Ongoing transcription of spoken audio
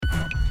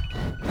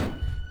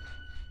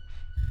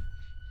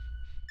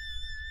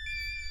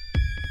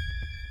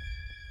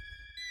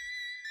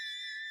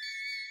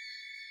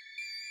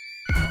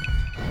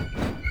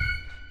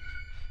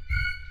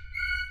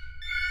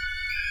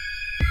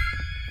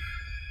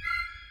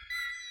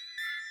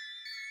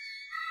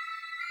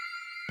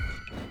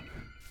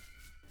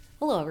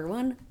Hello,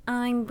 everyone.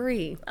 I'm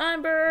Bri.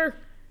 I'm Ber.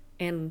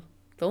 And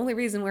the only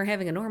reason we're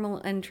having a normal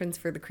entrance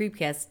for the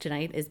Creepcast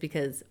tonight is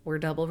because we're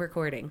double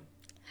recording.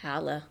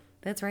 Holla.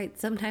 That's right.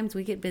 Sometimes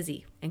we get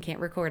busy and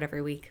can't record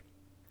every week.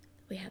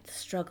 We have to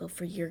struggle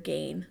for your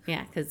gain.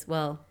 Yeah, because,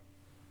 well,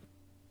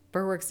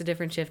 Ber works a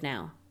different shift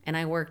now, and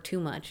I work too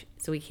much,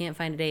 so we can't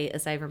find a day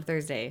aside from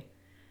Thursday.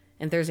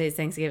 And Thursday's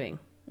Thanksgiving.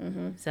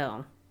 Mm-hmm.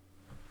 So,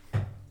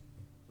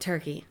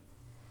 turkey.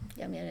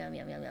 Yum, yum, yum,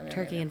 yum, yum, yum.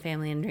 Turkey yum. and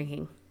family and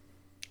drinking.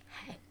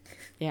 Hey.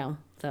 Yeah,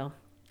 so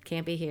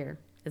can't be here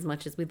as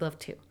much as we'd love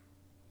to.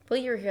 Well,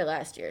 you were here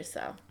last year,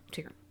 so.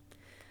 True.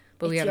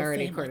 But we It's had your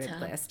already family recorded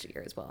time. last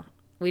year as well.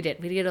 We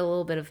did. We did a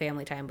little bit of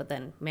family time, but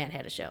then Matt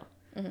had a show.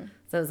 Mm-hmm. So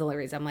that was the only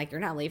reason I'm like,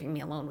 you're not leaving me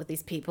alone with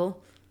these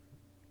people.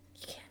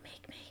 You can't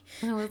make me.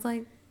 And I was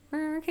like,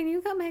 can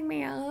you come pick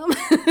me up?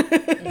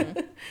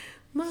 Mm-hmm.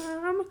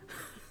 Mom.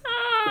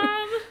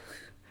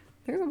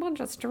 There's a bunch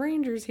of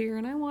strangers here,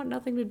 and I want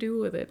nothing to do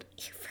with it.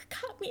 You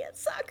forgot me at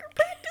soccer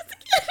practice again.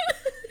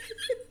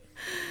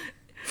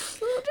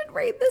 Well, it didn't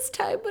rain this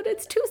time, but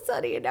it's too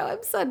sunny, and now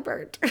I'm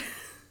sunburnt.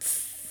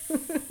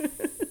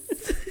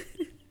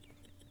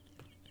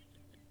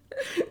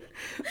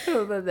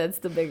 Oh, but that's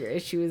the bigger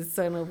issue is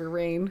sun over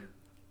rain.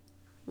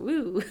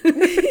 Woo.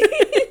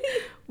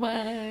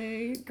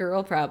 My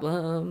girl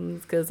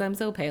problems, because I'm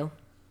so pale.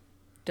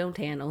 Don't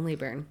tan, only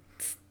burn.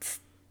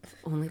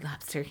 Only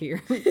lobster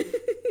here.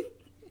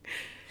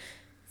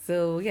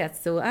 So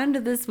on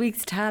to this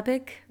week's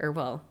topic, or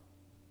well,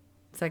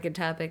 second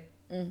topic,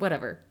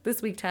 whatever.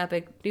 This week's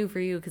topic, new for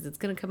you, because it's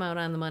going to come out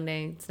on the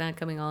Monday. It's not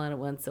coming all in at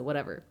once, so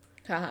whatever.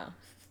 Haha.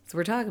 So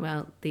we're talking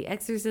about the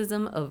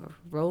Exorcism of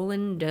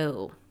Roland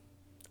Doe.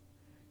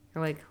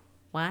 You're like,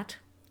 what?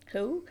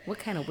 Who? What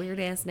kind of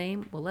weird-ass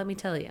name? Well, let me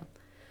tell you.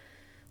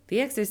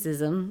 The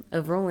Exorcism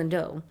of Roland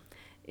Doe.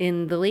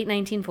 In the late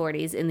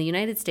 1940s, in the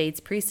United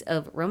States, priests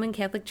of Roman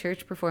Catholic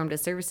Church performed a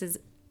series.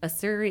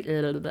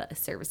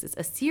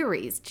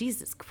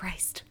 Jesus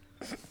Christ.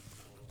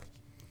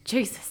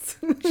 Jesus.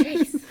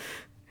 Jeez.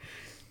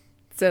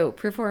 So,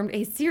 performed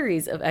a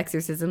series of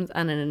exorcisms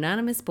on an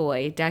anonymous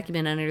boy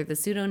documented under the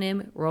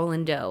pseudonym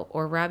Roland Doe,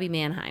 or Robbie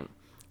Mannheim.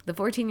 The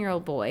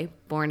 14-year-old boy,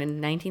 born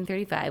in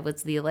 1935,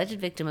 was the alleged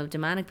victim of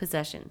demonic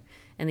possession,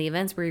 and the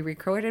events were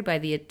recorded by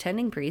the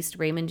attending priest,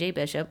 Raymond J.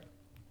 Bishop.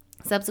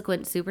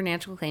 Subsequent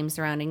supernatural claims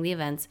surrounding the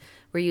events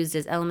were used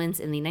as elements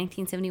in the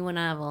 1971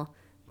 novel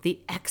The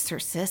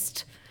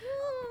Exorcist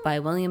by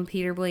William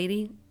Peter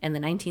Blatty and the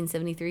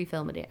 1973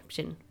 film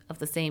adaptation of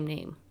the same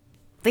name.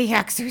 The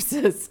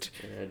Exorcist.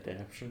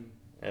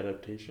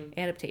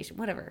 Adaptation,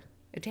 whatever.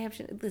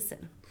 Adaptation.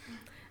 Listen,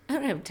 I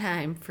don't have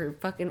time for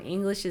fucking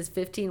English's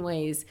 15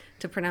 ways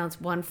to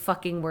pronounce one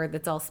fucking word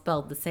that's all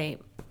spelled the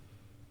same.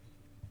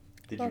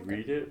 Did you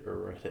read it or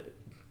read it?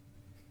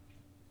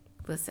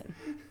 Listen.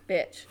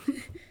 Bitch.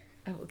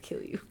 I will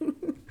kill you.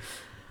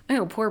 I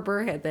know poor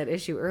Ber had that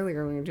issue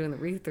earlier when we were doing the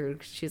read-through.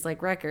 She's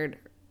like, record.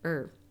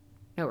 Mm-hmm.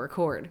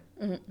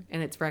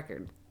 And it's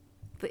record.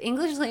 The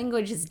English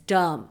language is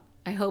dumb.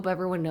 I hope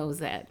everyone knows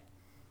that.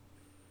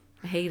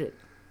 I hate it.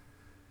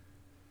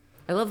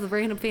 I love the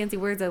random fancy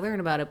words I learn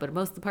about it, but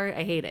most of the part,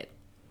 I hate it.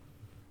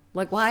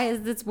 Like, why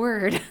is this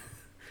word?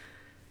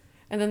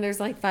 And then there's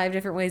like 5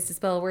 different ways to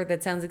spell a word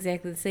that sounds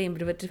exactly the same,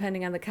 but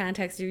depending on the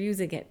context you're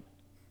using it.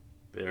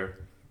 There.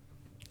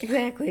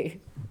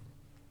 Exactly.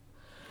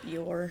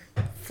 Your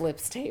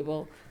Flips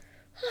table.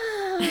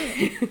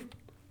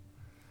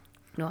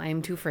 No, I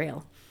am too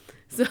frail.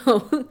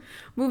 So,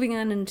 moving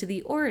on into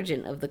the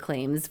origin of the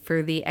claims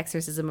for the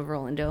Exorcism of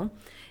Roland Doe.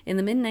 In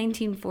the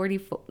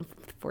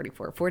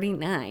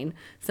mid-1949,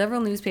 several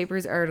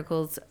newspapers'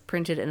 articles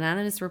printed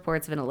anonymous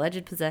reports of an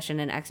alleged possession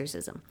and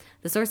exorcism.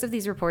 The source of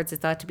these reports is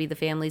thought to be the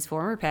family's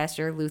former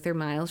pastor, Luther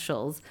Miles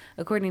Schulz.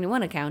 According to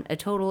one account, a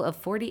total of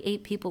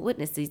 48 people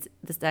witnessed this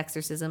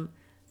exorcism.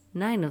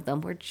 9 of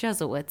them were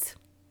Jesuits.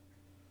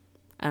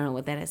 I don't know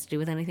what that has to do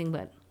with anything,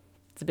 but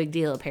it's a big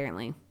deal,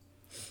 apparently.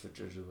 The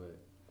Jesuit.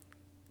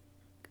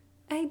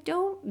 I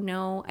don't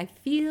know. I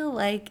feel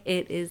like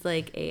it is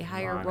like a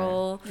higher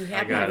role You I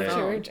have got my it. phone.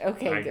 church.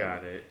 Okay, I good.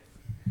 got it.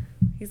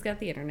 He's got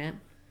the internet.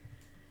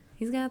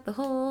 He's got the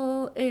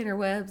whole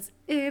interwebs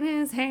in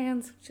his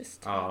hands.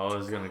 Just Oh, I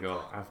was gonna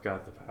go. I've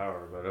got the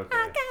power, but okay.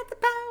 I got the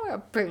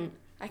power. Boom.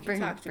 I can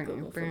talk to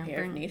Google from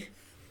here if need.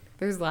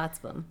 There's lots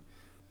of them.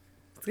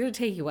 It's going to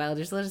take you a while.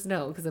 Just let us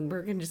know, because then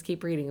we're going to just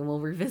keep reading and we'll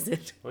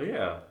revisit. Well,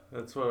 yeah,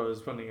 that's what I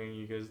was planning on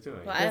you guys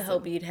doing. Well, I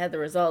hope you'd had the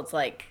results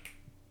like.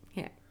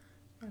 Yeah.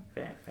 Not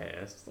that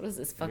fast. What is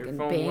this, Your fucking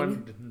phone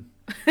Bing?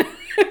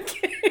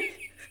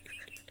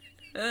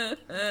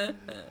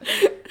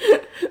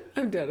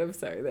 I'm done. I'm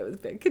sorry. That was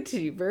bad.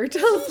 Continue, Ber.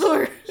 Tell us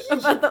more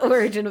about the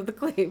origin of the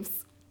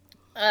claims.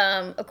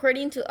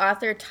 According to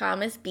author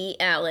Thomas B.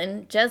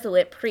 Allen,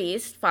 Jesuit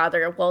priest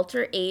Father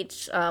Walter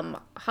H.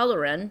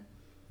 Halloran,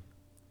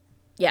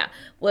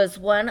 was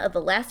one of the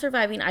last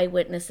surviving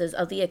eyewitnesses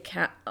of the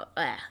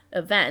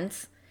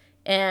events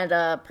and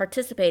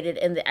participated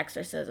in the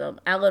exorcism.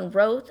 Allen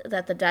wrote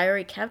that the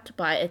diary kept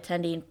by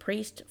attending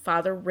priest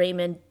Father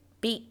Raymond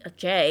B.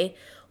 J.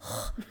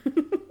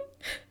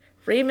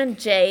 Raymond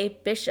J.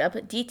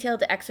 Bishop detailed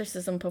the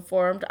exorcism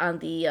performed on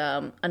the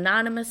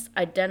anonymous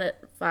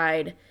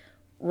identified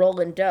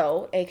Roland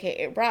Doe,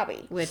 a.k.a.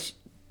 Robbie. Which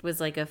was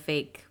like a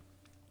fake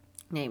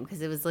name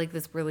because it was like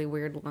this really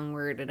weird long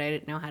word and I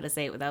didn't know how to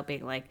say it without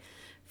being like,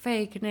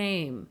 fake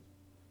name.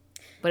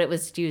 But it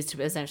was used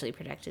to essentially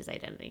protect his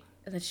identity.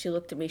 And then she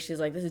looked at me. She's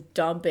like, "This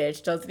dumb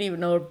bitch doesn't even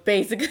know her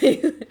basic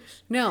English."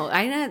 No,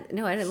 I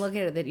didn't look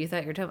at it that you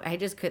thought you were dumb. I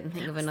just couldn't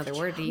think of another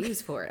word to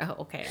use for it. Oh,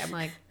 okay. I'm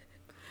like,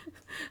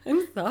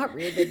 I'm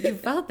sorry that you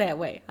felt that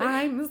way.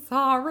 I'm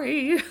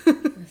sorry.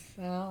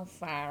 So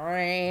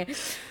sorry.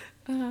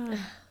 No,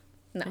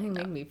 it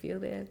made me feel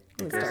bad.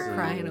 I'm gonna start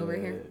crying over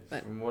here.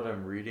 But From what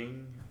I'm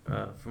reading,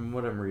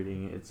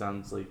 it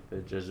sounds like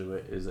the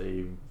Jesuit is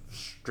a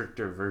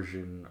stricter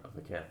version of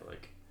a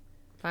Catholic.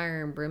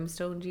 fire and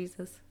brimstone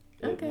Jesus.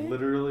 Okay.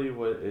 Literally,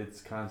 what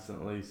it's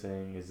constantly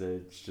saying is that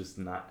it's just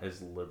not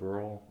as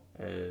liberal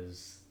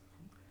as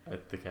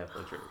at the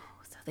Catholic Church.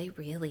 So they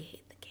really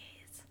hate the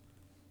gays.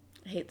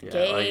 I hate the Yeah,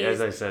 gays. like,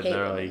 as I said, hate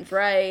they're women's like-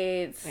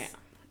 rights. Yeah.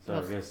 So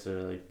I guess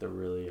they're like the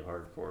really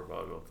hardcore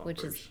Bible thumpers.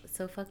 Which is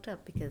so fucked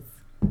up because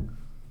I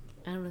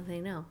don't know if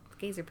they know. The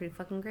gays are pretty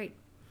fucking great.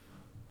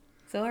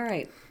 So, all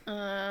right.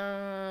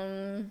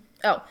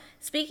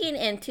 Speaking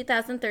in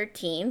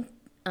 2013,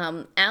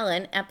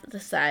 Allen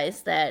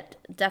emphasized that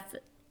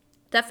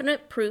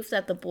definite proof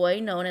that the boy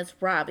known as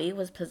Robbie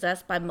was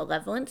possessed by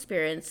malevolent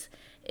spirits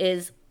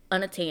is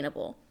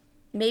unattainable.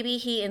 Maybe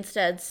he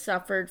instead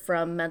suffered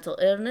from mental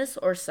illness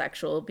or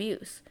sexual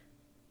abuse.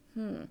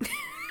 I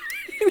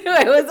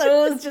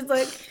was just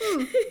like,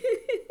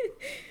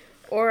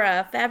 Or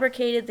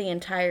fabricated the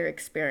entire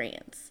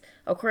experience.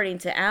 According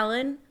to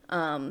Allen,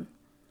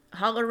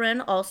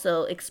 Halloran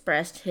also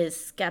expressed his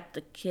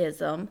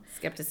skepticism,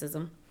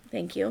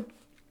 thank you,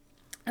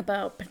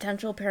 about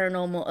potential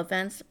paranormal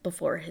events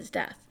before his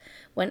death.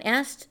 When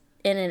asked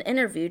in an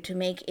interview to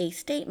make a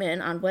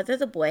statement on whether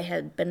the boy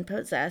had been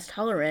possessed,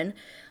 Halloran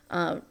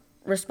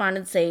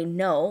responded saying,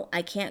 "No,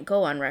 I can't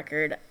go on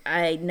record.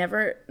 I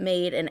never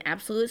made an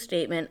absolute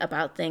statement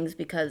about things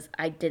because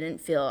I didn't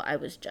feel I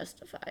was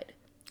justified."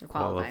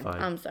 qualified.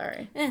 I'm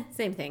sorry.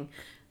 Same thing.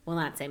 Well,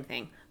 not same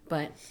thing,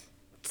 but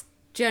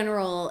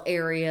general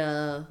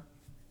area,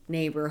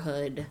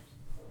 neighborhood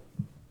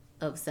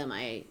of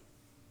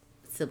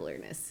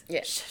semi-similarness.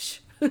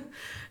 Yeah.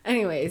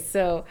 Anyway,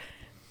 so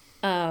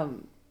I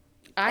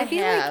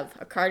feel have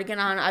a cardigan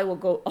on. I will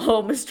go,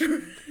 "Oh,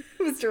 Mr.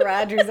 Mr.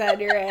 Rogers on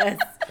your ass.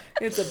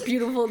 It's a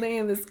beautiful day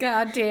in this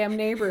goddamn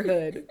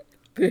neighborhood.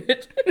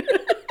 Bitch."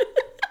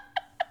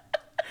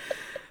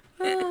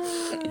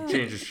 You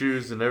change your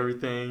shoes and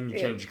everything. You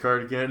change your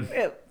cardigan.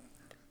 Bitch,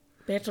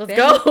 let's Then-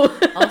 go.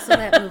 Also,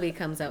 that movie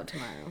comes out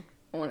tomorrow.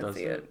 I want to Does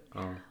see it.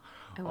 Oh,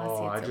 I want to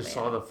see it I so just bad.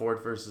 saw the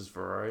Ford versus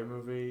Ferrari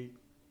movie.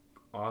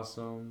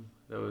 Awesome.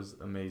 That was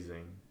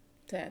amazing.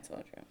 That's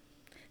all true.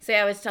 See,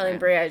 I was telling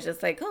Bri, I was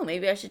just like, "Oh,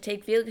 maybe I should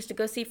take Felix to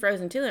go see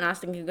Frozen 2, and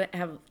Austin can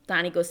have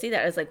Donnie go see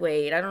that." I was like,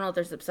 wait, I don't know if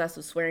there's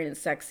obsessive swearing and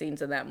sex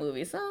scenes in that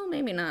movie, so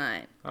maybe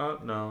not.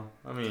 No.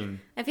 I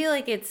mean, I feel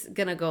like it's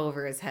gonna go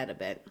over his head a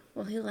bit.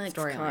 Well, he likes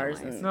Storyline cars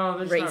wise. and no,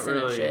 there's racing not and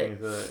really shit. any of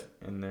that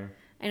in there.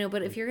 I know,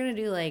 but if you're gonna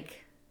do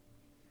like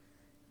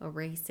a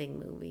racing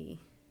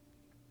movie,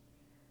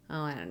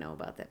 oh, I don't know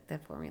about that.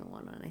 That Formula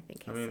One I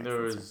think. I has mean, sex there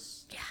and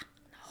was. stuff.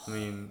 I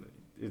mean,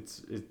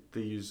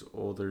 they use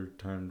older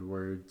timed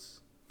words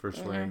for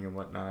swearing and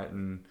whatnot,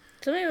 and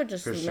So maybe it was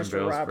just Christian Mr.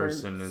 Bale's Roberts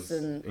person is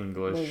in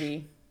English.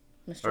 movie.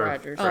 Mr. Or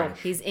Rogers. Oh, French.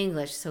 he's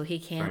English, so he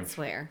can't French.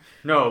 swear.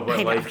 No, I but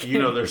know, like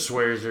I'm their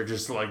swears are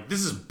just like,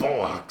 "This is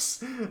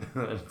bollocks."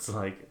 It's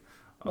like,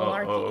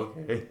 Malarkey.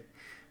 okay.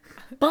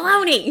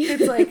 Baloney!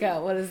 It's like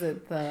what is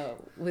it? The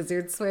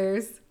wizard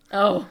swears.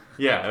 Oh.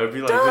 Yeah, it would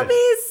be like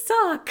Dobbies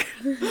suck.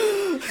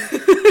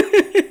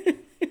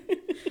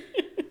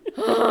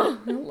 I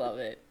love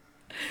it.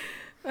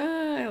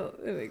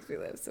 It makes me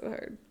laugh so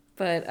hard.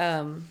 But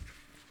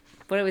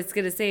what I was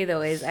gonna say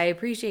though is I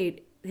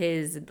appreciate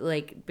his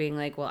like being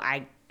like, well,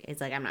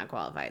 it's like I'm not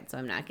qualified, so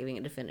I'm not giving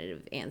a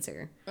definitive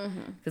answer.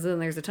 Because then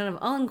there's a ton of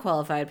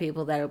unqualified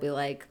people that'll be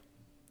like,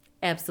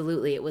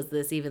 absolutely, it was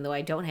this, even though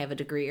I don't have a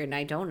degree and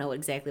I don't know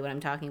exactly what I'm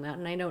talking about,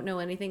 and I don't know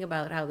anything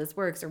about how this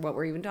works or what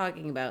we're even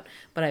talking about,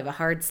 but I have a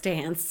hard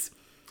stance.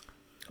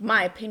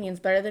 My opinion's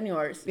better than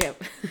yours.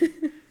 Yep.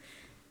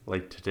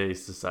 like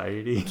today's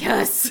society.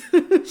 Yes.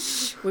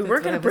 We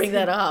were going to bring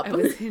that up. I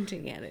was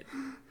hinting at it.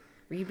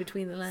 Read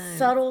between the lines.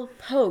 Subtle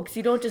pokes.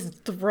 You don't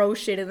just throw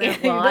shit in there.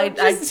 Yeah, Well, you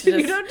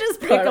don't just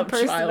pick brought a up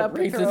person child up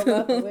and throw them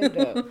out the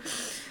racism.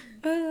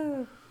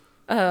 window.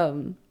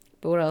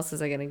 But what else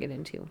was I going to get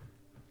into?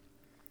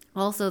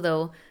 Also,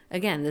 though,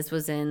 again, this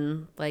was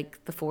in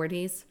like the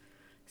 40s.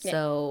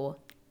 So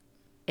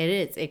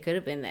it could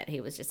have been that he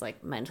was just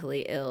like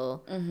mentally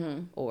ill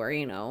or,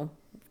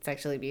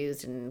 sexually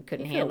abused and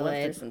couldn't handle He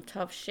it. through some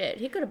tough shit.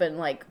 He could have been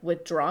like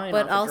withdrawing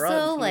But off the drugs.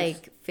 also He was-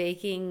 like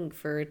faking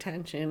for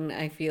attention,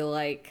 I feel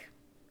like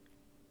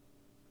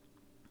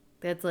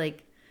that's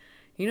like,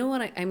 you know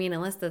what? I mean,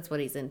 unless that's what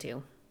he's into.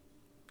 You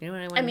know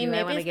what I want to do? I maybe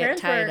want to his get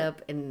parents tied were-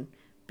 up and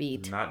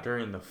beat. Not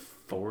during the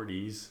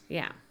 40s.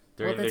 Yeah.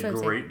 During the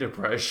Great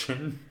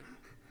Depression.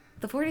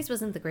 The 40s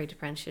wasn't the Great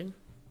Depression.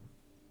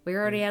 We were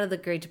already out of the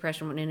Great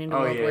Depression when into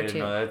World War II.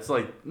 No, that's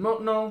like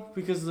no,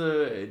 because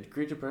the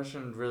Great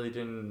Depression really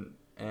didn't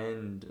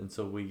end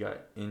until we got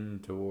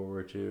into World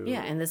War II.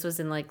 Yeah, and this was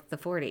in like the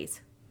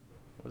 40s.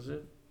 Was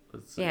it?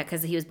 Let's see. Yeah,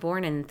 because he was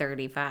born in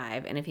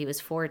 35, and if he was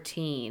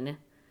 14,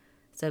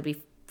 so it'd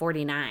be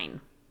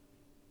 49.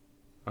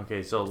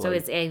 Okay, so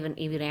it's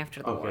even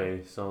after the war.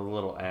 Okay, so a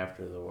little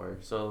after the war.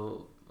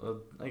 So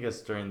I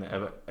guess during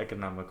the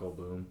economical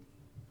boom.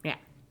 Yeah.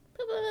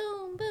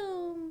 Boom,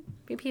 boom.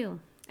 Pew pew.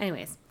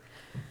 Anyways,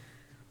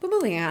 but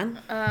moving on.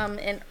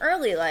 In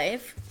early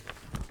life,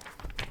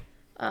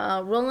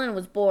 Roland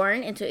was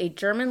born into a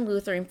German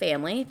Lutheran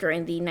family.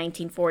 During the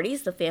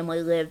 1940s, the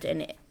family lived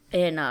in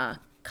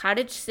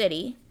Cottage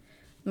City,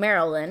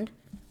 Maryland.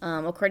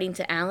 According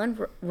to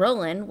Alan,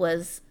 Roland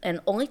was an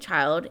only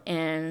child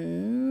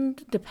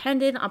and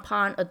depended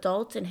upon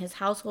adults in his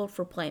household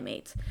for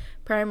playmates,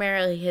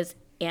 primarily his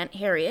Aunt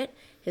Harriet.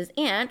 His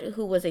aunt,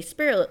 who was a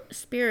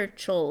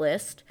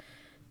spiritualist,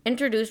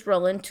 introduced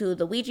Roland to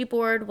the Ouija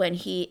board when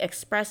he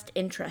expressed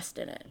interest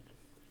in it.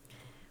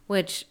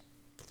 Which,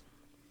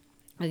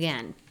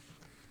 again,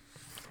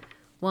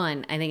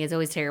 one, I think it's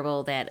always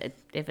terrible that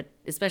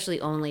especially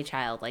only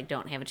child, like,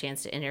 don't have a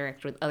chance to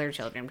interact with other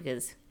children,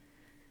 because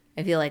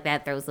I feel like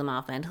that throws them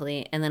off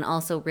mentally. And then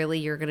also, really,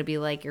 you're going to be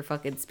like your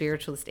fucking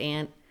spiritualist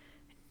aunt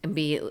and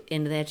be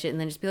into that shit, and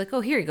then just be like,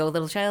 oh, here you go,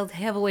 little child,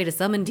 have a way to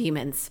summon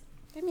demons.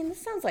 I mean,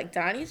 this sounds like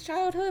Donnie's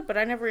childhood, but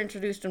I never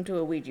introduced him to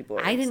a Ouija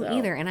board. I didn't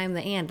either, and I'm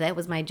the aunt. That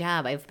was my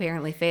job. I've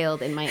apparently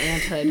failed in my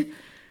aunthood.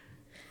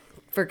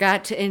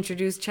 Forgot to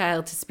introduce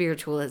child to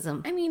spiritualism.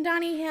 I mean,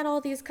 Donnie had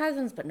all these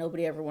cousins, but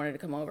nobody ever wanted to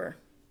come over.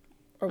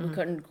 Or we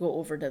couldn't go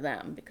over to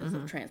them because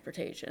of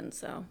transportation,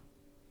 so.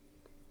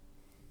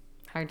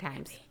 Hard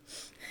times.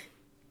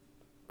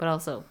 But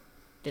also,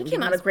 he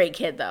came out a great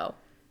kid, though.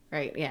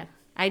 Right, yeah.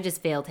 I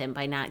just failed him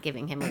by not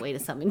giving him a way to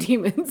summon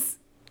demons.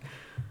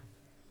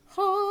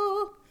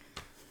 I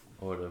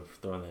would have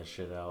thrown that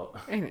shit out.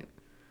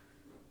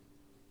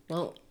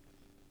 Well,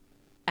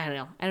 I don't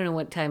know. I don't know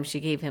what time she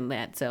gave him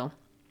that, so.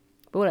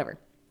 But whatever.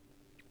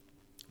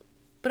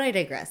 But I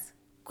digress.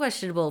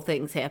 Questionable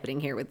things happening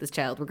here with this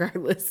child,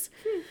 regardless.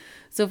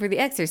 So for the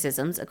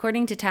exorcisms,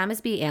 according to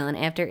Thomas B. Allen,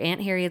 after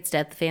Aunt Harriet's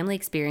death, the family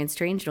experienced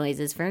strange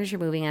noises, furniture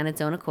moving on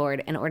its own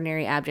accord, and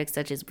ordinary objects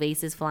such as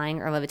vases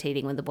flying or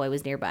levitating when the boy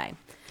was nearby.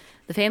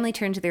 The family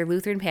turned to their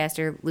Lutheran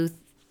pastor,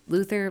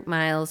 Luther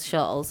Miles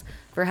Schulz,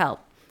 for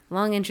help.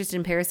 Long interest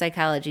in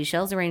parapsychology,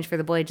 Schulz arranged for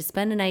the boy to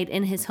spend a night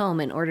in his home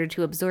in order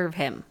to observe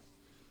him.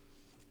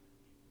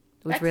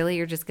 Which, really,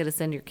 you're just going to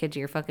send your kid to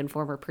your fucking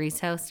former priest's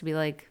house to be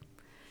like,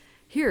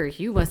 here,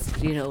 you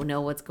must,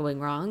 know what's going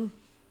wrong.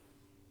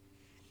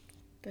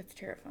 That's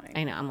terrifying.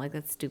 I know. I'm like,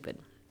 that's stupid.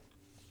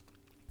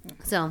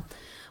 So,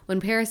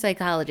 when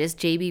parapsychologist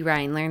J.B.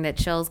 Rhine learned that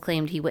Schulz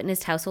claimed he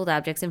witnessed household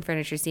objects and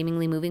furniture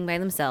seemingly moving by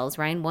themselves,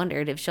 Rhine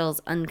wondered if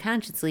Schulz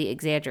unconsciously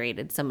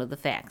exaggerated some of the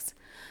facts.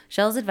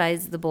 Schulz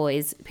advised the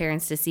boy's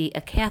parents to see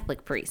a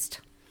Catholic priest.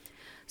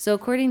 So,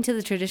 according to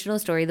the traditional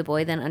story, the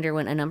boy then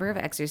underwent a number of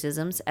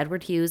exorcisms.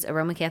 Edward Hughes, a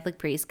Roman Catholic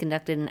priest,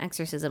 conducted an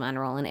exorcism on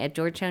Roland at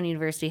Georgetown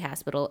University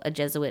Hospital, a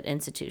Jesuit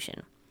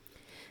institution.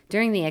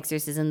 During the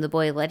exorcism, the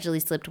boy allegedly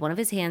slipped one of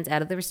his hands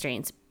out of the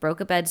restraints, broke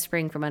a bed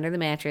spring from under the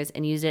mattress,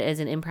 and used it as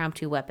an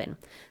impromptu weapon,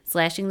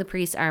 slashing the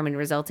priest's arm and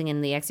resulting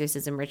in the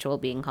exorcism ritual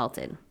being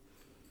halted.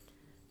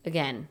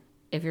 Again,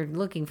 if you're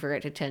looking for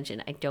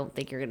attention, I don't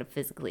think you're going to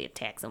physically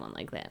attack someone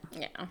like that.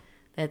 Yeah.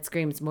 That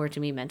screams more to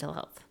me mental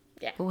health.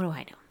 Yeah. But what do I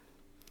know?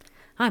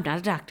 I'm not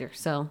a doctor,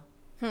 so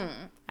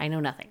I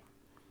know nothing.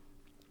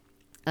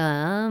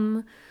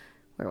 Where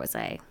was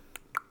I?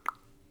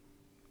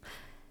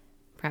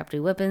 Property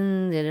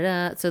weapon,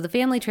 da-da-da. So the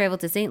family traveled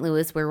to St.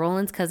 Louis, where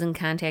Roland's cousin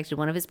contacted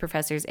one of his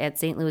professors at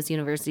St. Louis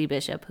University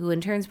Bishop, who in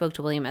turn spoke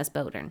to William S.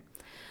 Bowden,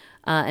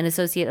 an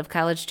associate of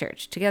College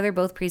Church. Together,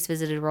 both priests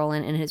visited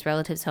Roland in his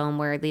relative's home,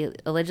 where they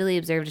allegedly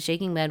observed a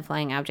shaking bed,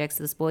 flying objects,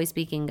 this boy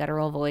speaking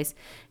guttural voice,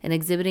 and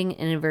exhibiting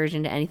an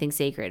aversion to anything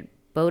sacred.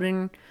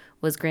 Bowden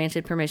was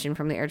granted permission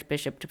from the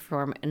Archbishop to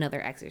perform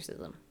another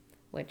exorcism,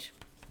 which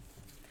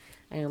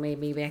I know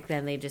maybe back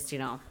then they just,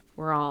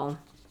 were all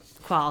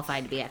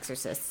qualified to be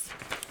exorcists.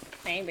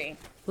 Maybe.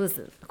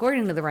 Listen,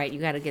 according to the rite, you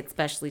got to get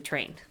specially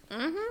trained.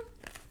 Mm-hmm.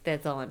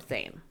 That's all I'm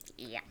saying.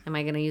 Yeah. Am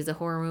I going to use a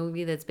horror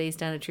movie that's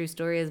based on a true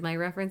story as my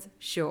reference?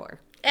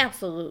 Sure.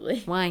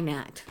 Absolutely. Why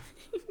not?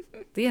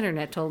 The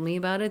internet told me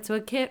about it, so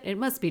it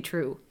must be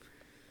true.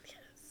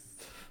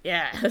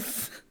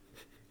 Yes.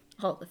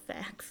 All the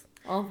facts.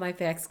 All of my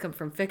facts come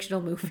from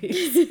fictional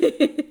movies.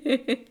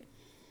 The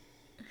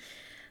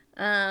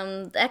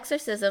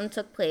exorcism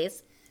took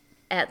place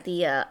at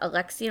the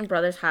Alexian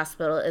Brothers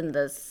Hospital in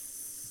the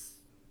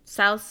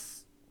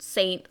South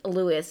St.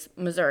 Louis,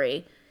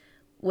 Missouri,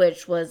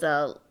 which was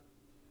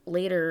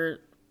later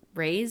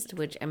razed,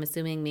 which I'm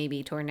assuming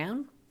maybe torn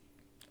down?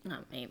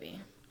 Not maybe.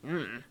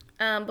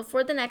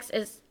 Before the next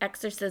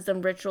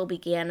exorcism ritual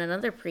began,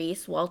 another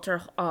priest,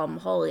 Walter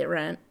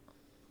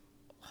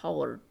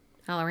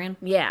Halloran?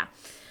 Yeah.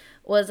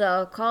 Was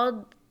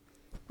called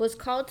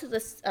to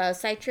the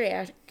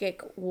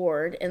psychiatric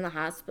ward in the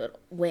hospital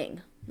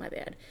wing. My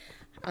bad.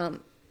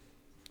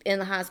 In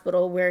the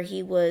hospital where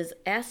he was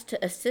asked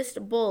to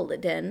assist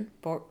Bolden.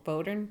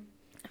 Bowden?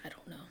 I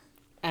don't know.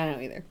 I don't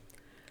know either.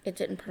 It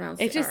didn't pronounce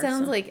it. It just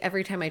sounds like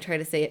every time I try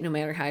to say it, no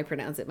matter how I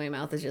pronounce it, my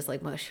mouth is just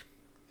like mush.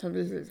 That's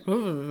okay.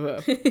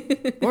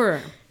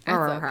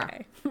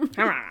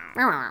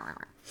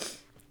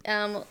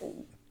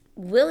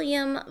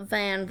 William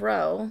Van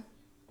Roo?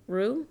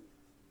 We'll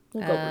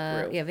go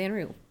with Roo. Yeah, Van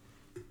Roo.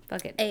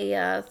 Fuck it.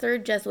 A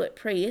third Jesuit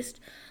priest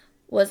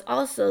was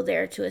also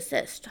there to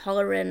assist.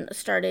 Halloran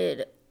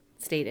stated,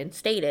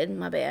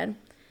 my bad,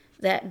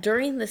 that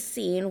during the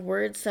scene,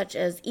 words such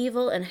as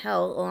evil and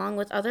hell, along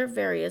with other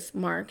various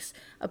marks,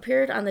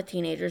 appeared on the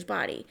teenager's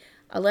body.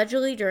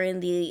 Allegedly during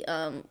the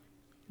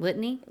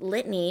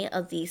litany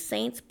of the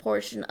saints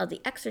portion of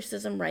the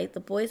exorcism rite, the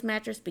boy's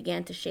mattress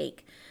began to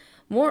shake.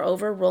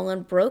 Moreover,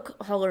 Roland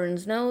broke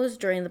Halloran's nose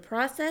during the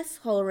process.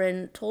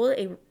 Halloran told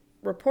a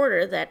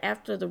reporter that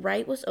after the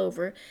rite was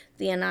over,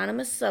 the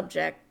anonymous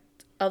subject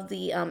of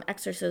the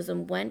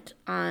exorcism went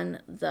on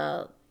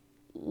to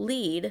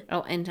lead.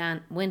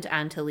 Went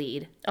on to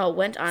lead.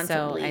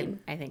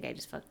 I think I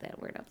just fucked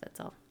that word up. That's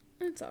all.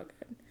 It's all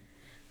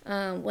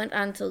good. Went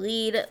on to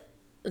lead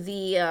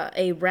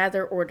a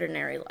rather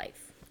ordinary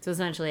life. So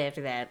essentially,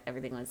 after that,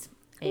 everything was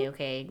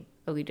a-okay,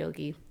 okie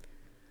dokie.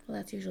 Well,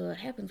 that's usually what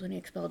happens when you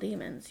expel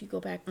demons. You go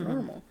back to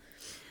normal.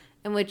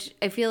 And which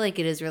I feel like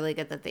it is really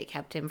good that they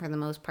kept him for the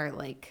most part,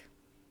 like,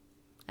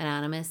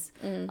 anonymous.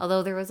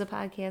 Although there was a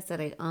podcast that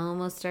I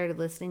almost started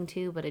listening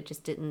to, but it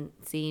just didn't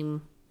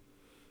seem,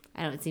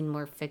 it seemed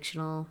more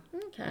fictional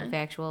than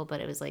factual.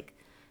 But it was like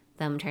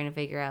them trying to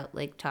figure out,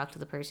 like, talk to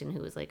the person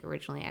who was, like,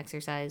 originally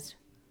exorcised.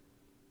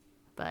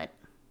 But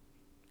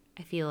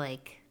I feel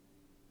like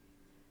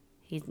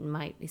he's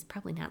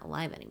probably not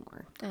alive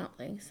anymore. I don't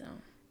think so.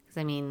 Because,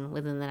 I mean,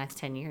 within the next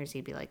 10 years,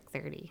 he'd be like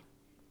 30.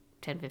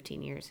 10,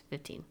 15 years.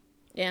 15.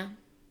 Yeah.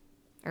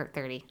 Or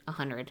 30.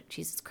 100.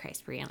 Jesus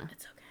Christ, Brianna.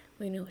 It's okay.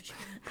 We knew what you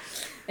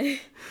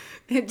meant.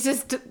 It's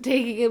just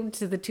taking him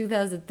to the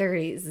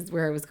 2030s is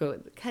where I was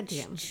going. God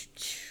damn.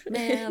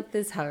 Math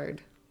is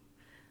hard.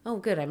 Oh,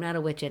 good. I'm not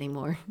a witch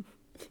anymore.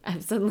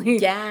 I've suddenly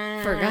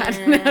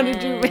forgotten how to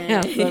do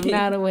math, so I'm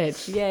not a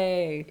witch.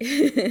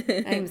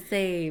 Yay. I'm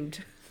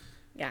saved.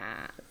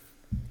 Yeah.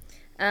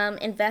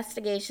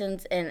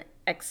 Investigations and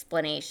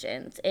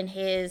explanations. In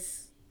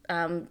his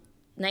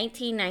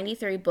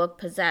 1993 book,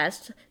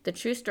 Possessed, The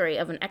True Story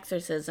of an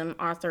Exorcism,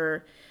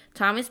 author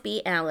Thomas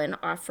B. Allen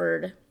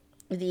offered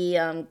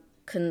the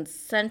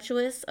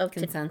consensus of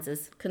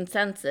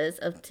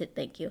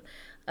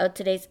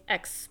today's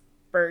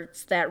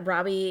experts that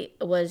Robbie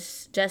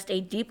was just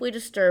a deeply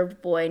disturbed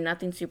boy,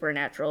 nothing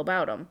supernatural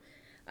about him.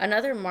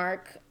 Author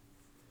Mark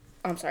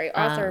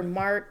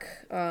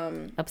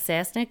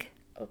Upsasnik?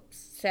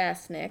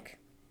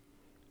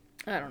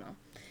 I don't know.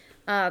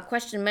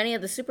 Questioned many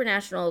of the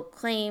supernatural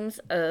claims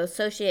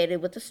associated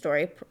with the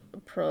story,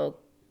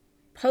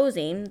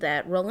 proposing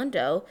that Roland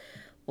Doe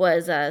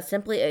was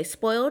simply a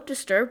spoiled,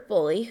 disturbed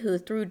bully who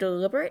threw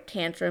deliberate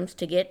tantrums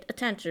to get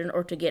attention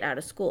or to get out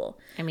of school.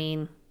 I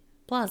mean,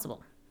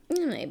 plausible.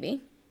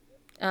 Maybe.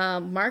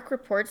 Mark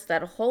reports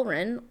that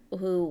Halloran,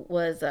 who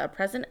was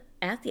present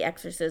at the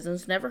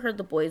exorcisms, never heard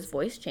the boy's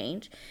voice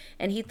change,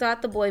 and he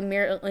thought the boy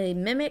merely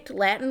mimicked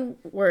Latin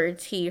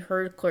words he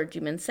heard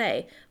clergymen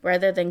say,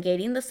 rather than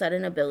gaining the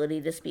sudden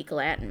ability to speak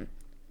Latin.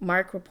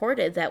 Mark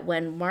reported that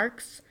when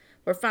marks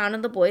were found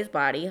on the boy's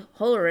body,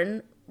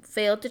 Halloran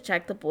failed to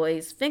check the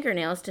boy's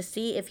fingernails to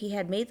see if he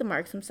had made the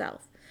marks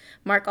himself.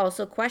 Mark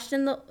also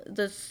questioned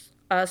the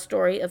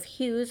story of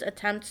Hugh's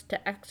attempts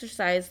to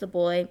exorcise the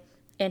boy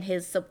and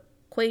his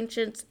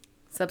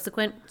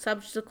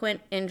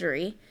subsequent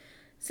injury,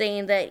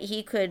 saying that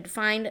he could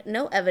find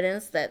no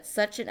evidence that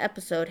such an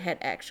episode had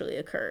actually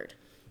occurred.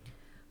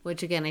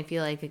 Which, again, I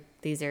feel like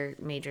these are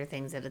major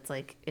things that it's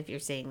like, if you're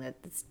saying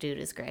that this dude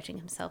is scratching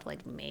himself,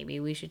 like, maybe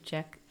we should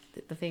check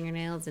the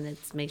fingernails and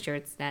make sure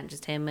it's not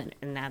just him and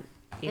not,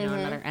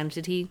 another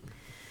entity.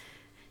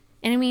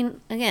 And, I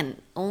mean,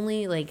 again,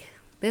 only, like,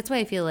 that's why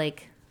I feel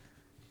like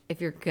if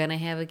you're gonna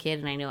have a kid,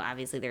 and I know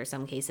obviously there are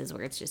some cases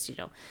where it's just,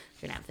 you're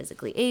not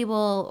physically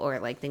able or,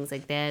 like, things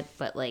like that,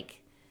 but, like,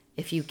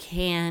 if you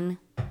can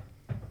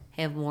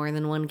have more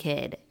than one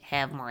kid,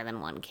 have more than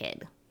one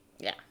kid.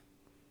 Yeah.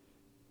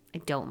 I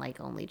don't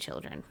like only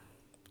children.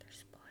 They're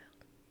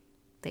spoiled.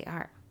 They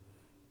are.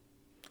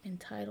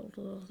 Entitled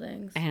little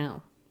things. I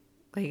know.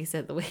 Like I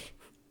said, the way...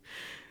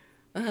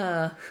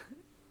 I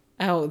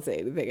won't say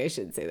anything. I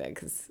shouldn't say that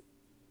because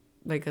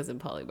my cousin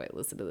Polly might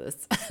listen to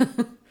this.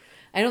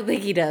 I don't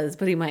think he does,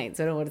 but he might,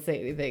 so I don't want to say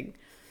anything.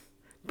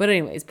 But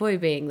anyways, point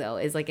being, though,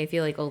 is like I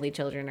feel like only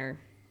children are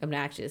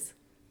obnoxious.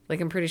 Like,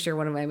 I'm pretty sure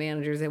one of my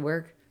managers at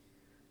work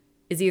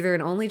is either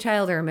an only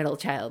child or a middle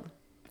child.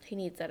 He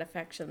needs that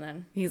affection,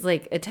 then. He's,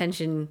 like,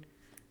 attention...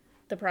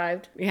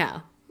 deprived.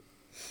 Yeah.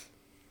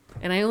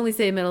 And I only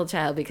say middle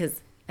child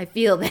because I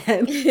feel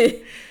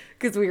that.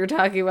 Because we were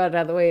talking about it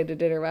on the way into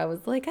dinner. I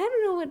was like, I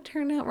don't know what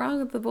turned out wrong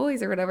with the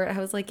boys or whatever. I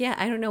was like, yeah,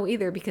 I don't know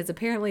either, because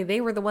apparently they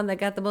were the one that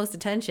got the most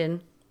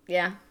attention.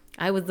 Yeah.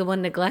 I was the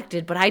one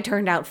neglected, but I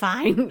turned out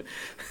fine.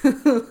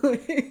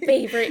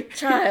 Favorite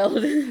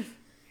child.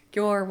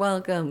 You're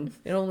welcome.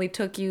 It only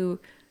took you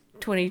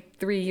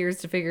 23 years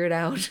to figure it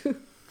out.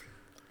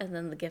 And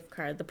then the gift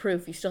card, the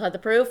proof. You still have the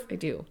proof? I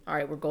do. All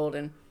right, we're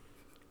golden.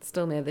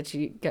 Still mad that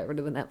she got rid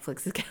of the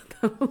Netflix account,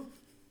 though.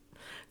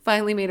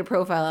 Finally made a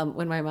profile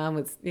when my mom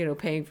was,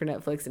 paying for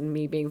Netflix, and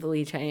me being the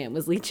leech I am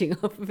was leeching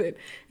off of it.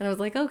 And I was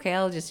like, okay,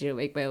 I'll just,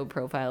 make my own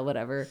profile,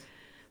 whatever.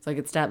 So I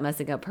could stop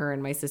messing up her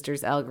and my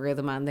sister's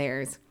algorithm on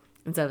theirs.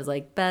 And so I was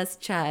like,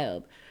 best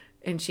child.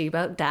 And she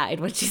about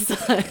died when she saw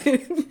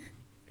it.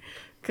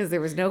 Because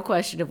there was no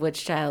question of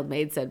which child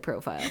made said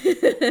profile.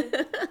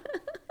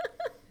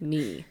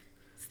 Me.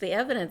 It's the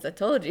evidence, I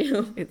told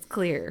you. It's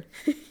clear.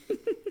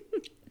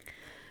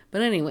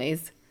 But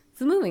anyways,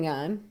 so moving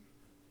on.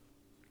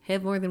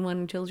 Have more than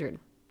one children,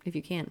 if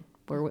you can.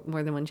 Or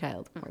more than one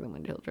child, more than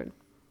one children.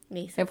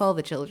 Nieces. Have all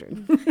the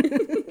children.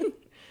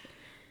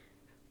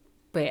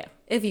 But yeah,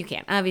 if you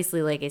can.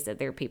 Obviously, like I said,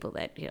 there are people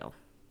that,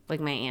 like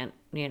my aunt,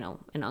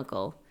 and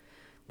uncle,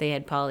 they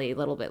had Polly a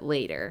little bit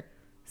later.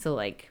 So,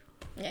 like,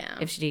 yeah,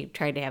 if she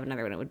tried to have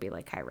another one, it would be,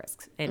 like, high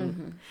risks.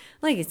 And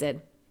like I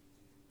said,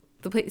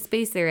 the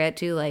space they're at,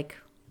 too, like,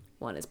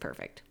 one is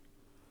perfect.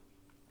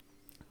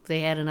 If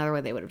they had another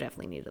one, they would have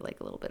definitely needed, like,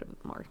 a little bit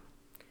of more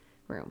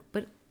room.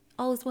 But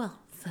all is well,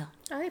 so.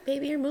 All right,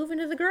 baby, you're moving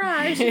to the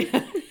garage. They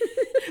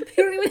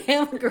don't even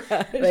have a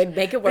garage. They'd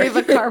make it work. They have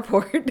a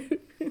carport.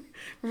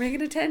 We're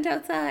making a tent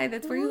outside.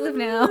 That's where you live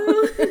now.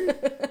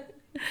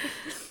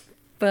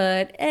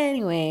 But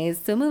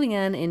anyways, so moving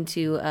on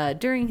into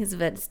during his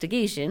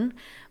investigation,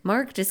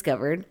 Mark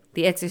discovered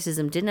the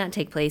exorcism did not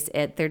take place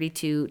at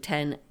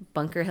 3210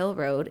 Bunker Hill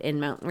Road in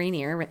Mount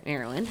Rainier,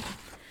 Maryland.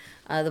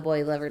 The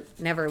boy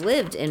never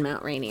lived in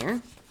Mount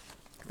Rainier.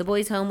 The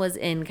boy's home was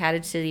in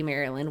Cottage City,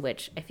 Maryland,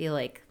 which I feel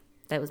like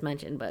that was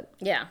mentioned, but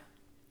yeah,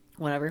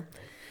 whatever.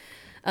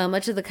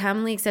 Much of the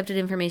commonly accepted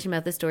information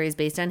about this story is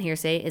based on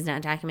hearsay, is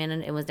not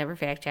documented, and was never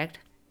fact-checked.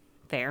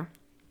 Fair.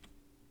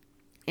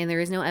 And there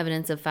is no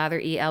evidence of Father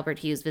E. Albert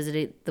Hughes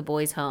visited the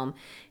boy's home,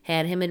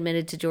 had him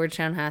admitted to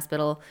Georgetown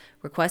Hospital,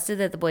 requested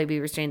that the boy be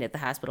restrained at the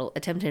hospital,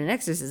 attempted an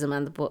exorcism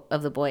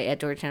of the boy at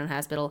Georgetown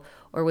Hospital,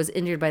 or was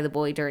injured by the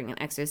boy during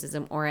an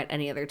exorcism or at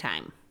any other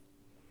time.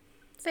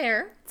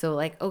 Fair. So,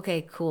 like,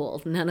 okay, cool.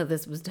 None of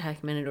this was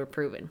documented or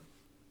proven.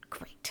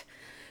 Great.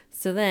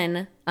 So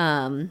then,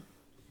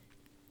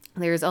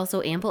 there is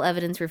also ample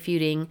evidence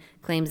refuting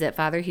claims that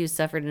Father Hughes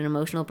suffered an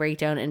emotional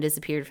breakdown and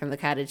disappeared from the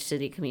Cottage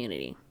City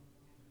community.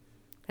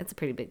 That's a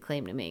pretty big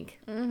claim to make.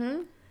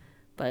 Mm-hmm.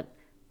 But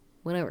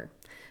whatever.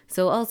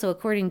 So also,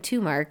 according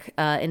to Mark,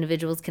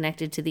 individuals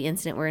connected to the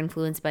incident were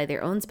influenced by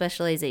their own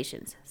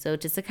specializations. So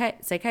to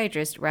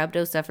psychiatrist, Rob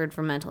Doe suffered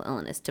from mental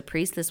illness. To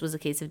priests, this was a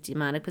case of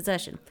demonic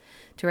possession.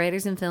 To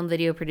writers and film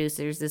video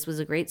producers, this was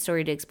a great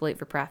story to exploit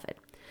for profit.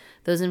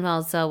 Those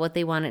involved saw what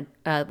they wanted,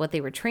 what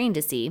they were trained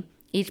to see.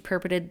 Each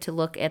purported to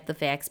look at the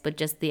facts, but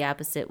just the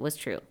opposite was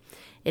true.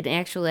 In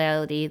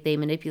actuality, they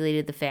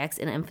manipulated the facts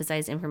and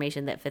emphasized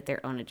information that fit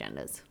their own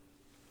agendas.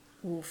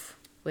 Oof.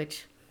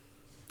 Which,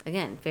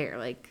 again, fair.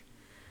 Like,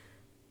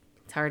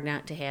 it's hard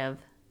not to have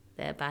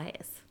that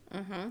bias.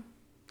 Mm-hmm.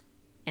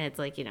 And it's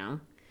like,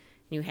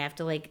 you have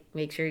to, like,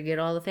 make sure you get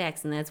all the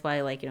facts. And that's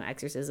why, like,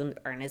 exorcisms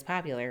aren't as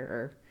popular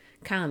or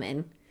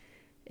common.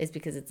 Is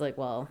because it's like,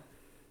 well,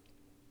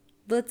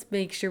 let's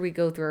make sure we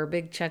go through our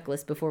big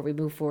checklist before we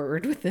move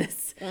forward with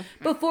this.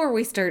 Mm-hmm. Before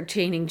we start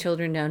chaining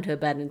children down to a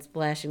bed and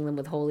splashing them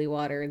with holy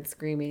water and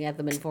screaming at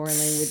them in foreign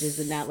languages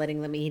and not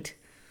letting them eat.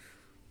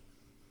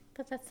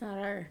 But that's not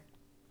our,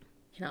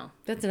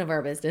 That's none of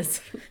our business.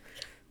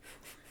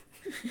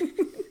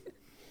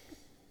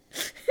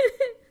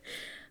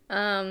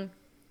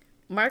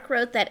 Mark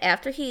wrote that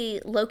after he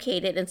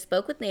located and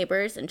spoke with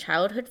neighbors and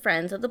childhood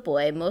friends of the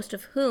boy, most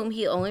of whom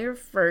he only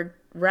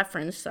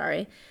referenced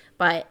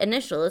by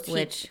initials.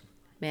 Which,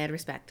 mad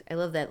respect. I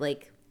love that,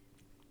 like,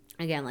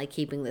 again, like,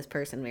 keeping this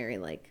person very,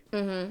 like,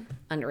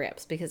 under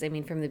wraps. Because, I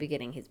mean, from the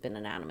beginning, he's been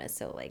anonymous.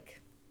 So,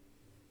 like,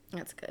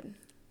 that's good.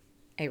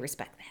 I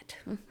respect that.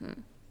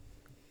 Mm-hmm.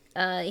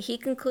 He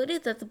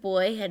concluded that the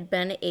boy had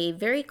been a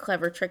very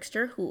clever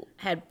trickster who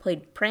had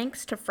played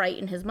pranks to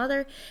frighten his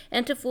mother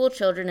and to fool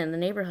children in the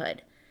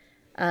neighborhood.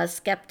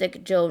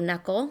 Skeptic Joe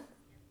Knuckle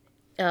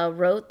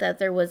wrote that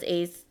there was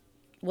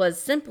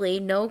simply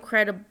no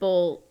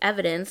credible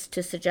evidence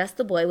to suggest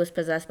the boy was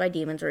possessed by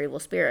demons or evil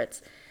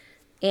spirits,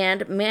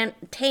 and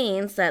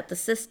maintains that the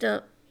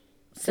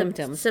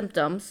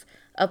symptoms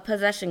of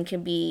possession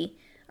can be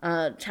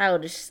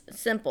childish,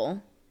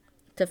 simple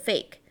to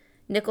fake.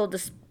 Nickel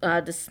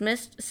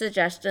dismissed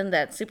suggestion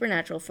that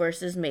supernatural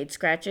forces made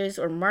scratches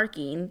or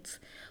markings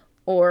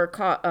or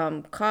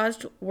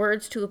caused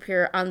words to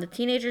appear on the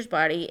teenager's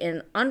body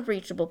in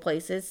unreachable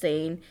places,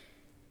 saying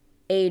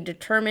a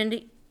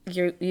determined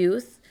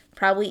youth,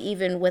 probably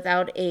even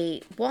without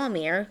a wall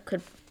mirror,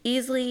 could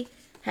easily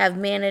have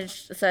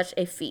managed such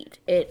a feat.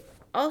 It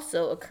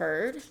also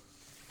occurred.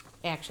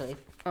 Actually.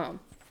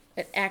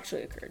 It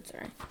actually occurred,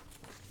 sorry.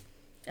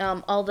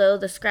 Although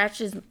the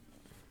scratches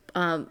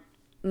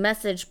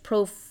message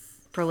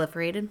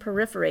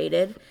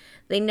proliferated,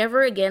 they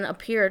never again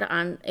appeared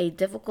on a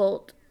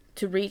difficult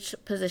to reach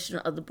position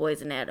of the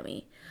boy's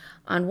anatomy.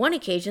 On one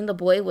occasion, the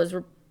boy was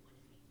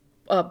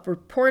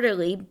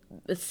reportedly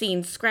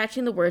seen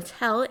scratching the words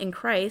hell and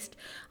Christ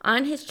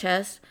on his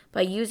chest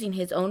by using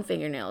his own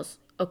fingernails,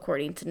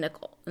 according to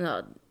Nickel.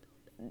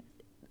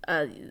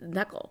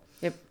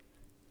 Yep.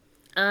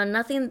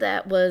 Nothing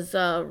that was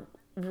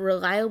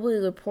reliably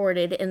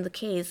reported in the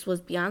case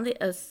was beyond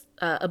the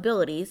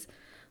abilities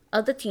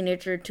of the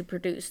teenager to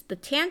produce. The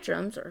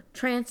tantrums, or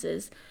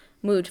trances,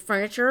 moved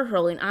furniture,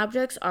 hurling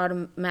objects,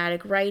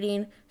 automatic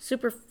writing,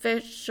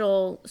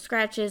 superficial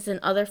scratches,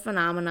 and other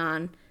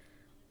phenomenon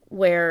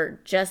where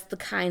just the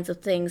kinds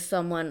of things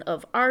someone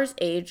of ours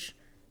age,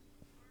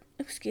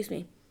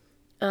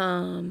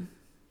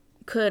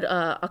 could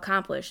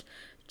accomplish,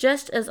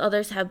 just as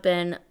others have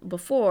been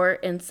before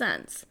and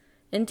since.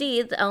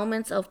 Indeed, the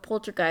elements of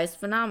poltergeist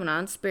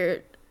phenomenon,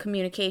 spirit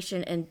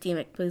communication, and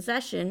demonic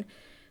possession,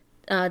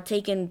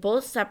 taken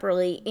both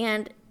separately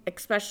and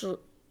especially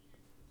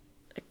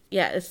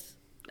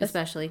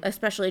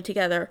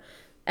together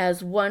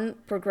as one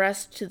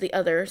progressed to the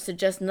other,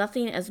 suggest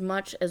nothing as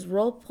much as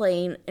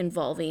role-playing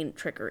involving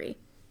trickery.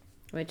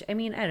 Which, I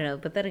mean, I don't know.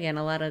 But then again,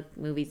 a lot of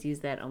movies use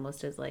that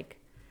almost as, like,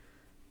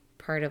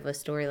 part of a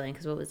storyline.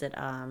 Because what was it?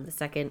 The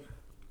second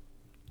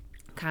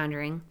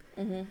Conjuring.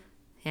 Mm-hmm.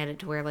 Had it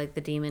to where, like,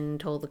 the demon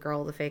told the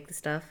girl to fake the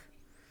stuff.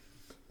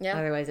 Yeah.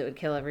 Otherwise, it would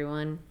kill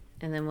everyone.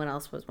 And then what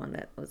else was one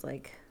that was,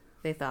 like,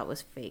 they thought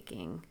was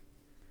faking?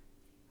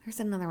 There's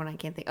another one I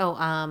can't think. Oh,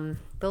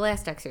 The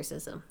Last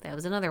Exorcism. That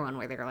was another one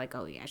where they were like,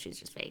 oh, yeah, she's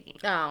just faking.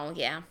 Oh,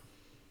 yeah.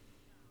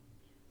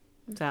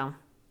 So,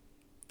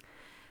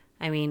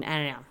 I mean, I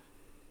don't know.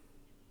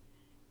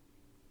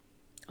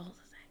 All the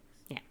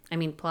things. Yeah. I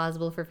mean,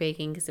 plausible for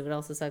faking because it would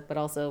also suck, but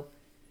also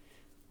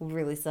would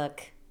really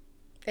suck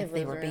if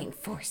they were being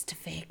forced to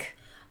fake.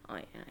 Oh,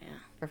 yeah.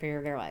 For fear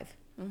of their life.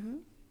 Mm-hmm.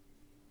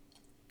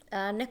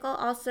 Nickel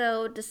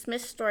also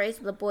dismissed stories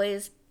of the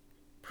boy's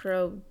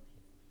prodigious,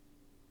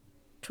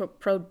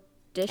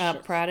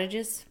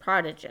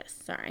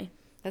 sorry.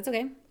 That's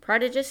okay.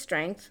 Prodigious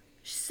strength,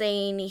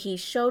 saying he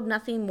showed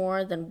nothing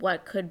more than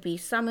what could be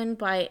summoned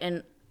by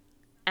an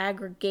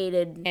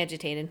agitated.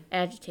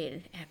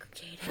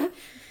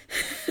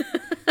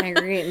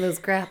 Aggregating those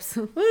craps.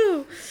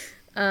 Woo!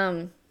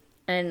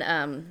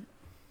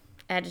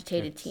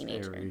 Agitated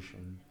teenager.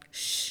 Aeration.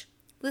 Shh.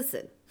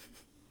 Listen.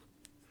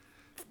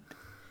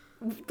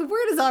 The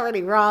word is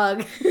already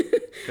wrong.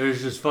 It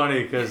was just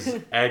funny because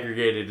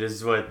aggregated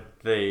is what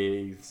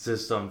the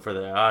system for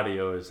the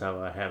audio is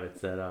how I have it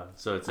set up.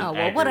 So it's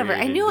whatever.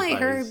 I knew device. I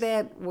heard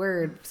that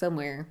word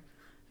somewhere.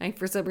 I,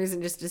 for some reason,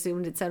 just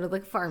assumed it sounded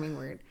like a farming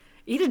word.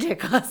 Eat a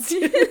dick,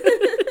 Austin.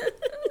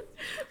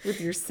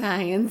 With your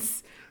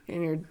science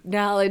and your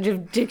knowledge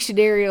of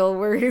dictionarial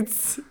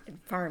words. And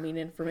farming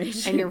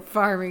information. And your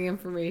farming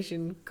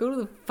information. Go to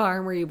the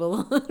farm where you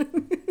belong.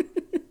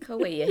 Go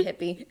away, you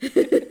hippie.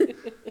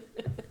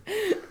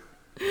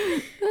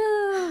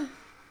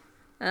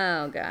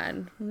 Oh,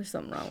 God. There's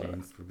something wrong with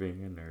us. For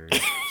being a nerd.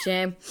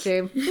 Shame.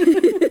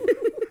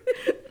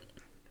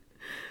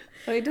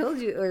 I told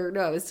you, or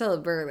no, I was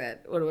telling Ber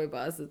that one of my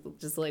bosses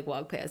just like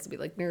walk past and be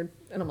like, nerd.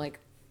 And I'm like,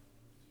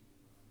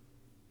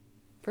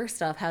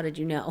 first off, how did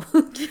you know?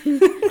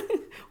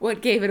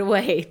 What gave it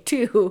away?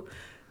 2,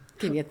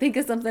 can you think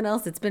of something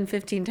else? It's been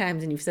 15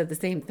 times and you've said the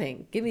same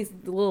thing. Give me a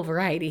little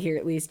variety here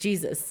at least.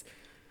 Jesus.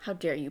 How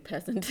dare you,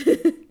 peasant.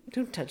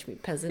 Don't touch me,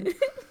 peasant.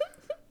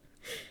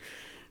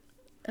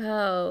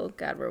 Oh,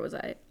 God, where was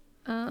I?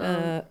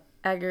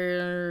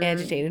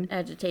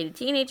 Agitated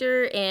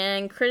teenager,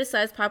 and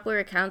criticized popular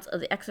accounts of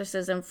the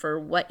exorcism for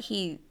what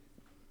he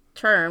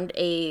termed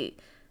a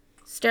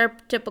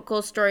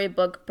stereotypical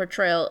storybook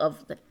portrayal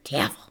of the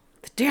devil.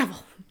 The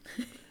devil.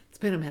 It's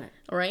been a minute.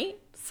 Right?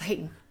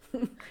 Satan.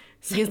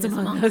 He is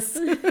among us.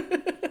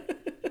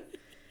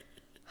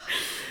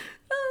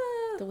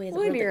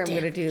 One year I'm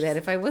going to do that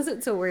if I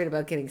wasn't so worried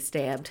about getting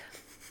stabbed.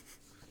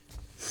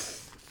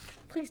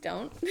 Please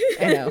don't.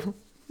 I know.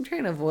 I'm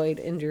trying to avoid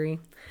injury.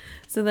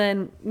 So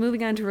then,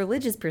 moving on to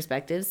religious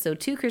perspectives. So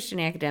 2 Christian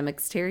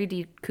academics, Terry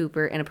D.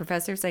 Cooper, and a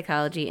professor of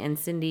psychology, and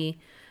Cindy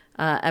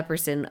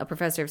Epperson, a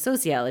professor of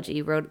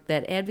sociology, wrote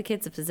that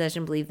advocates of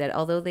possession believe that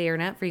although they are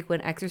not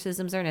frequent,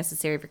 exorcisms are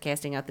necessary for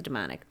casting out the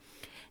demonic.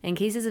 And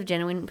cases of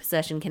genuine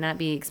possession cannot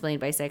be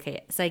explained by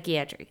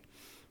psychiatry.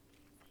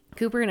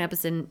 Cooper and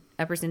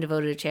Epperson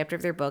devoted a chapter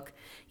of their book,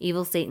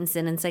 Evil, Satan,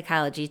 Sin, and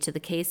Psychology, to the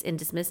case and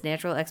dismissed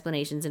natural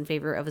explanations in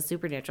favor of a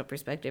supernatural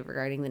perspective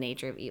regarding the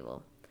nature of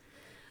evil.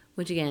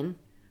 Which, again,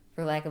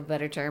 for lack of a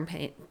better term,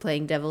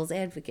 playing devil's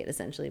advocate,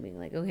 essentially being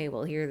like, okay,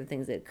 well, here are the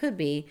things that it could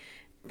be,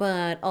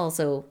 but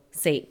also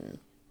Satan.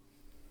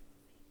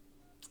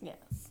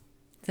 Yes.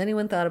 Has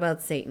anyone thought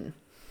about Satan?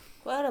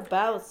 What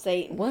about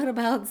Satan? What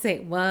about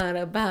Satan? What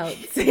about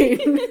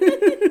Satan?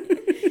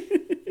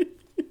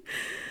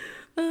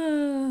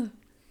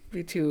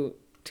 Be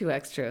too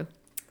extra.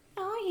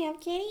 Oh, you have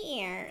kitty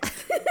ears.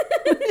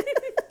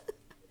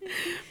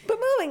 But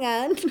moving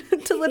on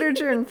to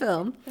literature and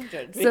film.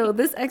 So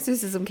this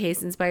exorcism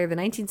case inspired the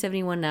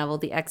 1971 novel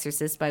The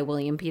Exorcist by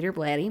William Peter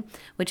Blatty,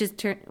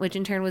 which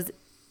in turn was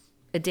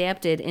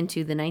adapted into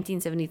the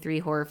 1973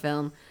 horror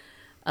film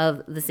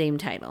of the same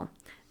title.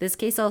 This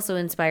case also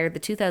inspired the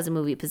 2000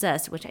 movie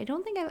Possessed, which I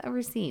don't think I've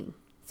ever seen.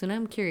 So now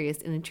I'm curious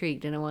and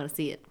intrigued and I want to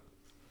see it.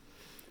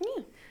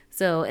 Yeah.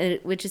 So,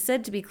 which is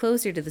said to be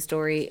closer to the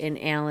story in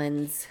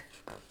Allen's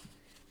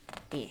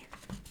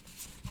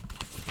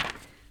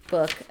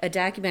book. A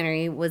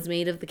documentary was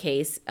made of the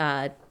case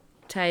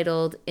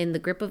titled In the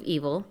Grip of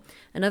Evil.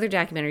 Another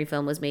documentary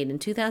film was made in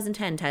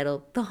 2010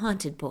 titled The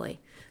Haunted Boy,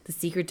 The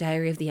Secret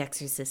Diary of the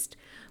Exorcist,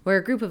 where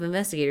a group of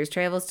investigators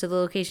travels to the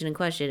location in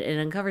question and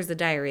uncovers the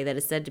diary that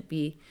is said to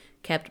be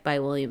kept by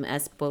William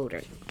S.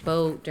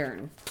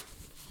 Bowdern,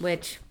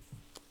 which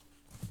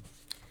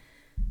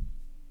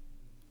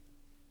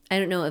I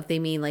don't know if they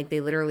mean like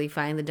they literally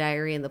find the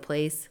diary in the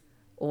place,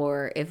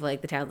 or if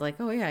like the town's like,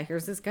 oh yeah,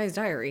 here's this guy's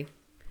diary.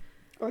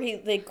 Or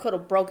they could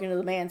have broken into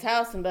the man's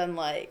house and been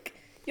like,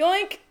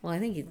 yoink. Well, I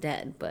think he's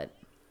dead, but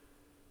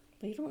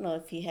you don't know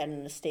if he had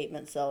an estate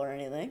cell or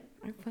anything.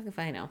 I fuck if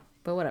I know.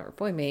 But whatever.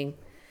 Point being,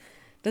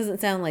 doesn't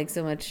sound like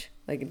so much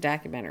like a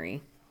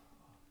documentary.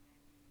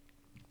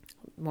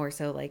 More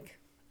so like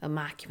a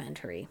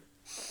mockumentary.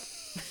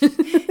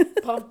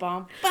 Bum,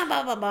 bum, bum,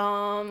 bum, bum,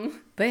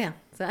 bum. But yeah,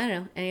 so I don't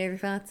know. Any other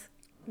thoughts?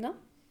 No.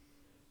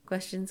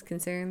 Questions,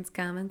 concerns,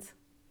 comments?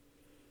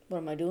 What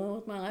am I doing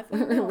with my life?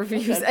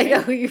 Reviews. I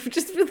know, you've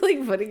just been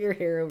like putting your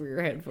hair over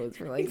your headphones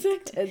for like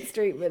 10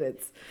 straight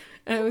minutes.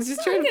 And I was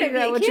just trying to figure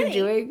out what you're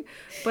doing.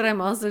 But I'm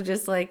also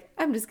just like,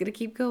 I'm just going to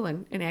keep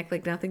going and act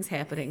like nothing's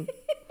happening.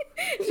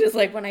 It's just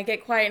like when I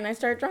get quiet and I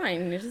start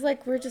drawing. And you're just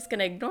like, we're just going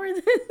to ignore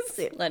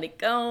this. Let it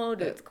go,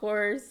 do its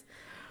course.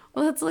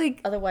 Well, it's like...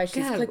 Otherwise,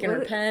 she's clicking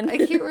her pen. I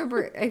can't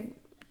remember.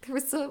 There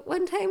was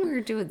one time we were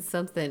doing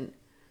something.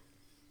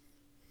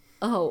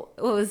 Oh,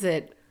 what was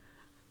it?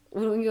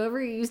 When you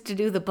ever used to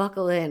do the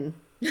buckle in.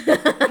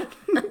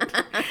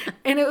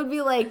 And it would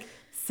be like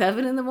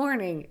 7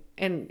 a.m.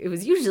 And it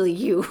was usually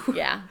you.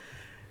 Yeah.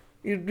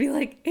 You'd be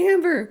like,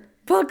 Amber,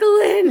 buckle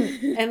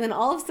in. And then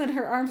all of a sudden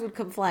her arms would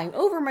come flying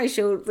over my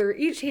shoulder,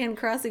 each hand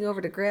crossing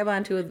over to grab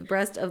onto the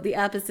breast of the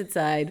opposite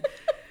side.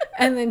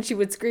 And then she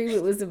would scream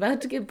it was about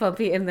to get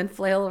bumpy and then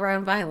flail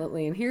around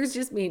violently. And here's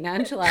just me,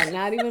 nonchalant,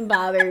 not even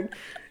bothered,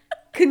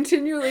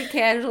 continually,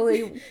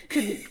 casually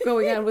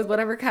going on with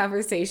whatever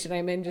conversation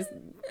I'm in, just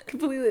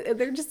completely, and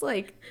they're just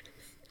like,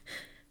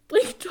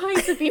 blink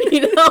twice if you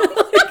need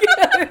help.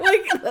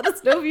 like, let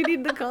us know if you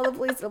need to call the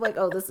police. And I'm like,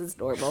 oh, this is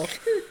normal.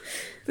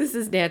 This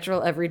is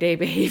natural, everyday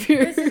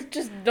behavior. This is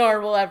just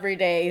normal,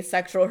 everyday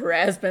sexual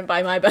harassment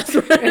by my best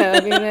friend. Yeah,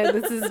 I mean,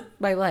 this is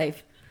my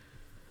life.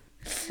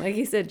 Like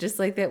he said, just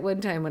like that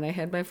one time when I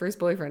had my first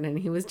boyfriend and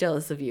he was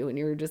jealous of you and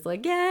you were just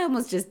like, yeah, I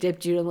almost just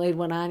dipped you and laid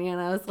one on you. And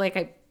I was like,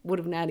 I would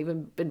have not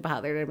even been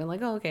bothered. I'd been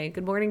like, oh, okay,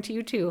 good morning to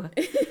you too.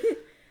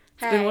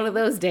 It's been one of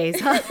those days,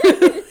 huh?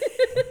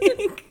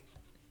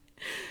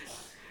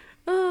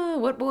 Oh,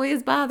 what boy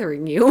is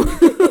bothering you?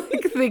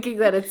 Like, thinking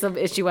that it's some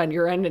issue on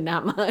your end and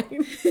not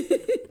mine.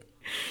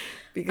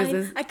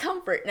 Because I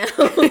comfort now.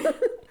 It's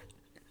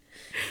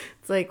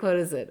like, what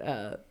is it?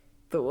 The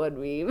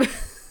one meme.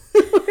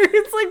 Where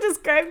it's like,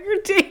 describe your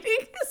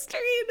dating history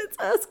and it's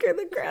Oscar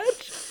the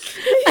Grouch.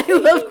 I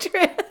love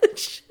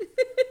trash.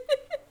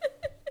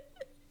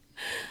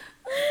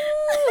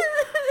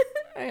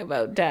 I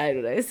about died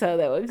when I saw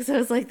that one because I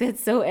was like,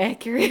 that's so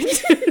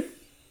accurate.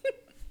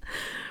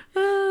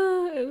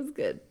 It was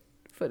good.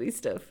 Funny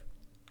stuff.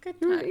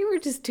 Good time. You were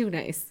just too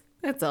nice.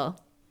 That's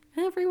all.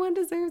 Everyone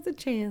deserves a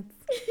chance.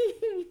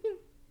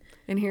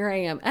 And here I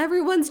am.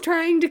 Everyone's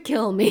trying to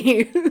kill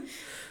me.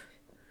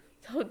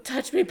 Don't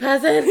touch me,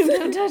 peasant.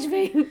 Don't touch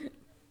me.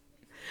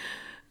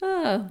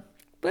 Oh,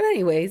 but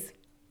anyways,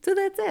 so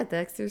that's it. The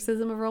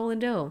Exorcism of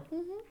Roland Doe.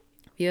 Mm-hmm.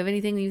 If you have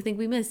anything you think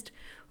we missed,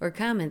 or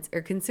comments, or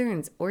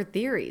concerns, or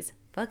theories,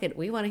 fuck it.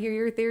 We want to hear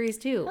your theories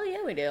too. Oh,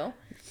 yeah, we do.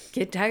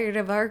 Get tired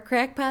of our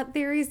crackpot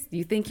theories?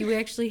 You think you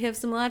actually have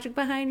some logic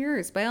behind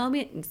yours? By all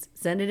means,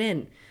 send it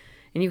in.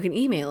 And you can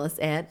email us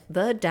at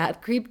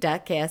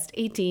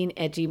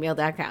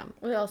the.creep.cast18@gmail.com.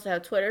 We also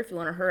have Twitter if you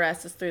want to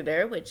harass us through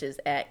there, which is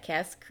at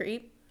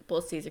castcreep.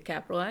 Both C's are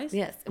capitalized.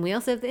 Yes, and we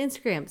also have the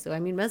Instagram, so I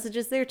mean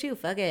messages there too.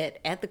 Fuck it,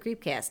 at the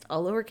Creepcast,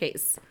 all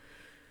lowercase.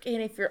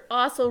 And if you're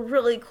also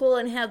really cool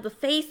and have the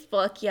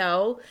Facebook,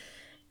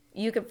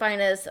 you can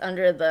find us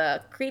under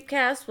the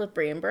Creepcast with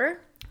Bri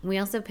Ber. We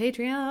also have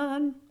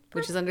Patreon,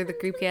 which is under the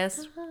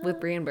Creepcast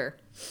with Bri Ber.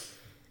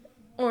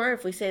 Or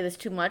if we say this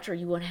too much, or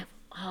you want to have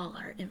all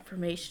our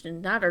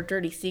information, not our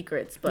dirty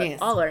secrets,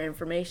 but all our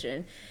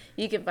information,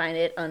 you can find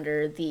it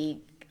under the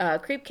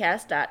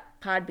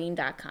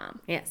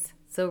creepcast.podbean.com. Yes.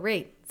 So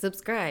rate,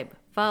 subscribe,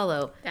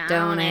 follow,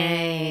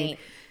 donate,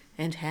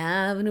 and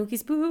have an ookie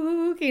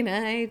spooky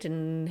night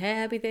and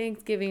happy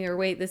Thanksgiving. Or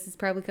wait, this is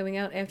probably coming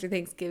out after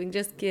Thanksgiving.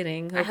 Just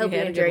kidding. I hope you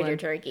enjoyed your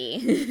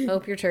turkey.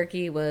 Hope your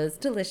turkey was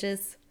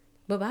delicious.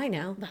 Bye-bye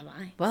now.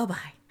 Bye-bye.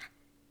 Bye-bye.